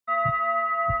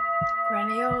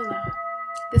Graniola.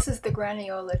 This is the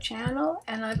Graniola channel,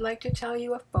 and I'd like to tell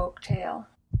you a folk tale.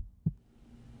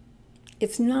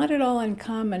 It's not at all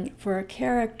uncommon for a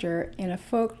character in a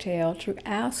folk tale to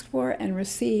ask for and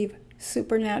receive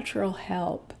supernatural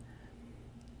help.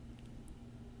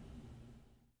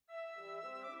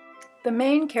 The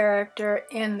main character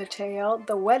in the tale,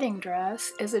 the wedding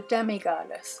dress, is a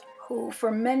demi-goddess who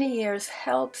for many years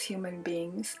helps human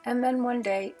beings and then one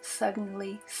day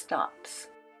suddenly stops.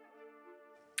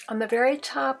 On the very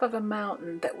top of a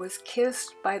mountain that was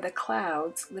kissed by the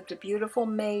clouds lived a beautiful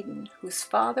maiden whose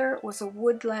father was a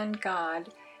woodland god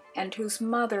and whose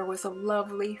mother was a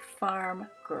lovely farm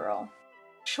girl.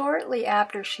 Shortly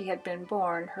after she had been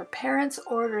born, her parents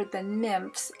ordered the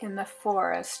nymphs in the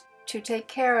forest to take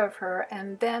care of her,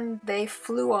 and then they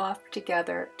flew off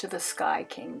together to the Sky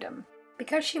Kingdom.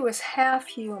 Because she was half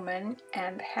human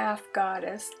and half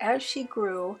goddess, as she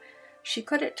grew, she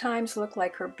could at times look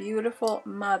like her beautiful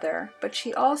mother, but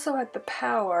she also had the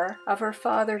power of her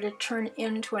father to turn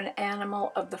into an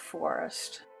animal of the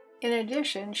forest. In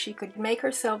addition, she could make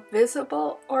herself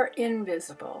visible or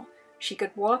invisible. She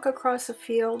could walk across a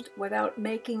field without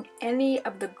making any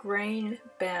of the grain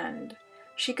bend.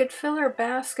 She could fill her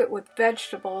basket with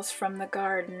vegetables from the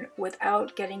garden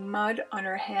without getting mud on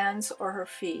her hands or her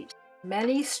feet.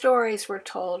 Many stories were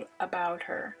told about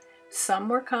her. Some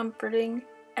were comforting,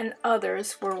 and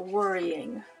others were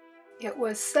worrying. It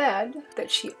was said that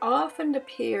she often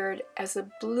appeared as a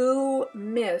blue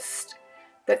mist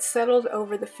that settled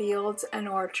over the fields and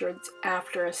orchards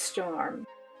after a storm.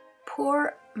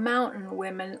 Poor mountain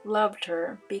women loved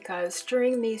her because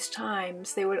during these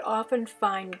times they would often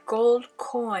find gold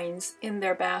coins in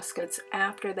their baskets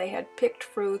after they had picked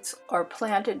fruits or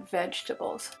planted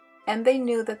vegetables, and they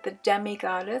knew that the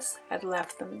demi-goddess had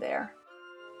left them there.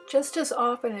 Just as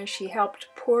often as she helped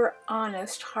poor,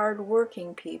 honest,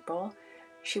 hard-working people,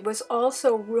 she was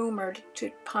also rumored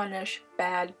to punish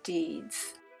bad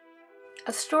deeds.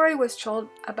 A story was told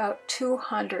about two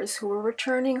hunters who were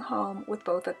returning home with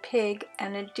both a pig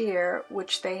and a deer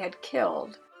which they had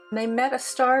killed. They met a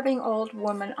starving old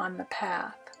woman on the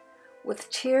path.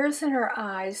 With tears in her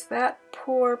eyes, that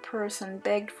poor person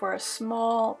begged for a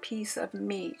small piece of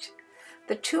meat.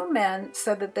 The two men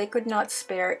said that they could not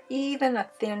spare even a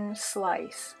thin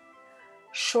slice.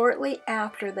 Shortly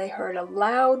after, they heard a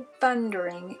loud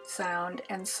thundering sound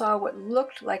and saw what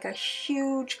looked like a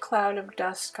huge cloud of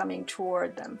dust coming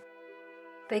toward them.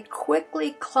 They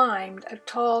quickly climbed a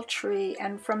tall tree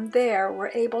and from there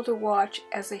were able to watch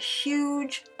as a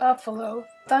huge buffalo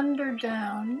thundered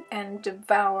down and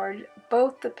devoured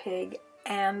both the pig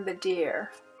and the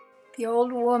deer. The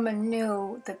old woman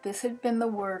knew that this had been the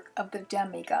work of the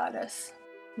demi-goddess.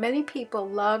 Many people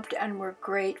loved and were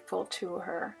grateful to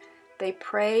her. They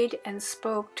prayed and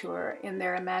spoke to her in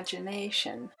their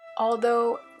imagination.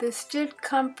 Although this did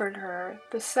comfort her,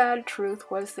 the sad truth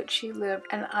was that she lived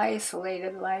an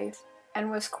isolated life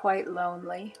and was quite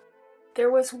lonely.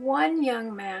 There was one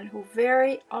young man who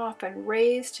very often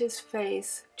raised his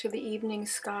face to the evening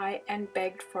sky and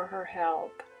begged for her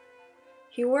help.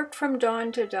 He worked from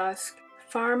dawn to dusk,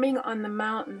 farming on the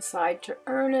mountainside to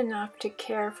earn enough to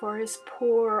care for his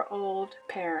poor old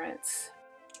parents.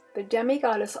 The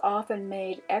demi-goddess often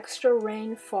made extra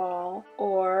rain fall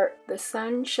or the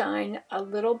sun shine a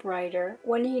little brighter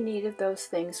when he needed those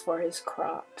things for his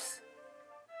crops.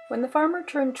 When the farmer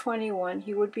turned 21,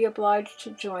 he would be obliged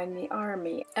to join the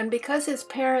army, and because his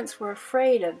parents were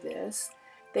afraid of this,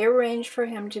 they arranged for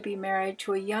him to be married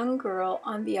to a young girl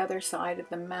on the other side of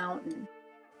the mountain.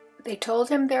 They told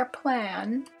him their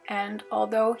plan, and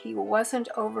although he wasn't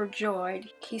overjoyed,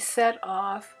 he set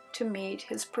off to meet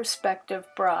his prospective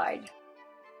bride.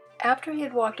 After he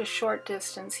had walked a short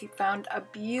distance, he found a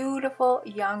beautiful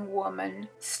young woman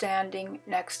standing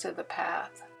next to the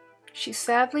path. She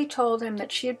sadly told him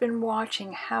that she had been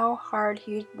watching how hard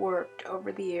he had worked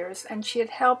over the years, and she had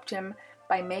helped him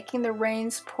by making the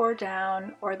rains pour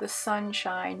down or the sun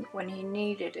shine when he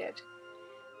needed it.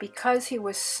 Because he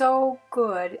was so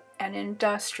good and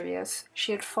industrious,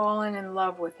 she had fallen in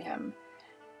love with him,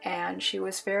 and she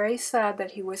was very sad that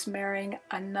he was marrying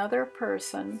another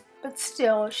person, but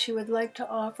still she would like to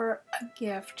offer a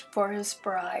gift for his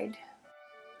bride.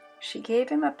 She gave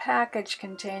him a package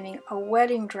containing a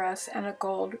wedding dress and a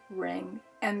gold ring,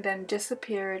 and then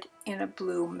disappeared in a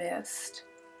blue mist.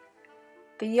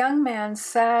 The young man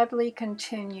sadly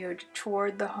continued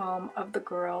toward the home of the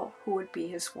girl who would be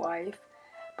his wife,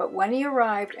 but when he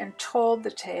arrived and told the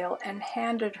tale and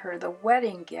handed her the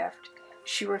wedding gift,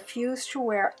 she refused to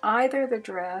wear either the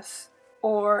dress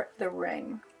or the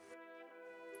ring.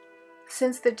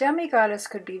 Since the demi-goddess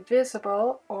could be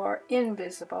visible or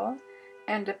invisible,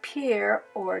 and appear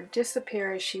or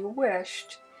disappear as she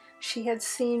wished, she had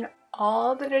seen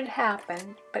all that had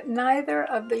happened, but neither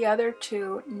of the other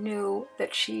two knew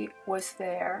that she was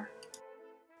there.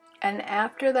 And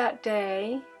after that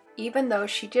day, even though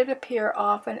she did appear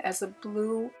often as a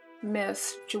blue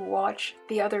mist to watch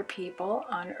the other people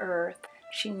on earth,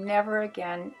 she never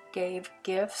again gave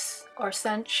gifts or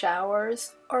sent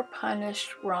showers or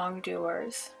punished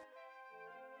wrongdoers.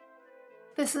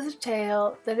 This is a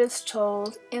tale that is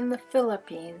told in the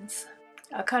Philippines,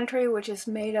 a country which is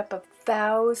made up of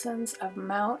thousands of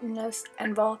mountainous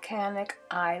and volcanic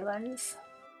islands.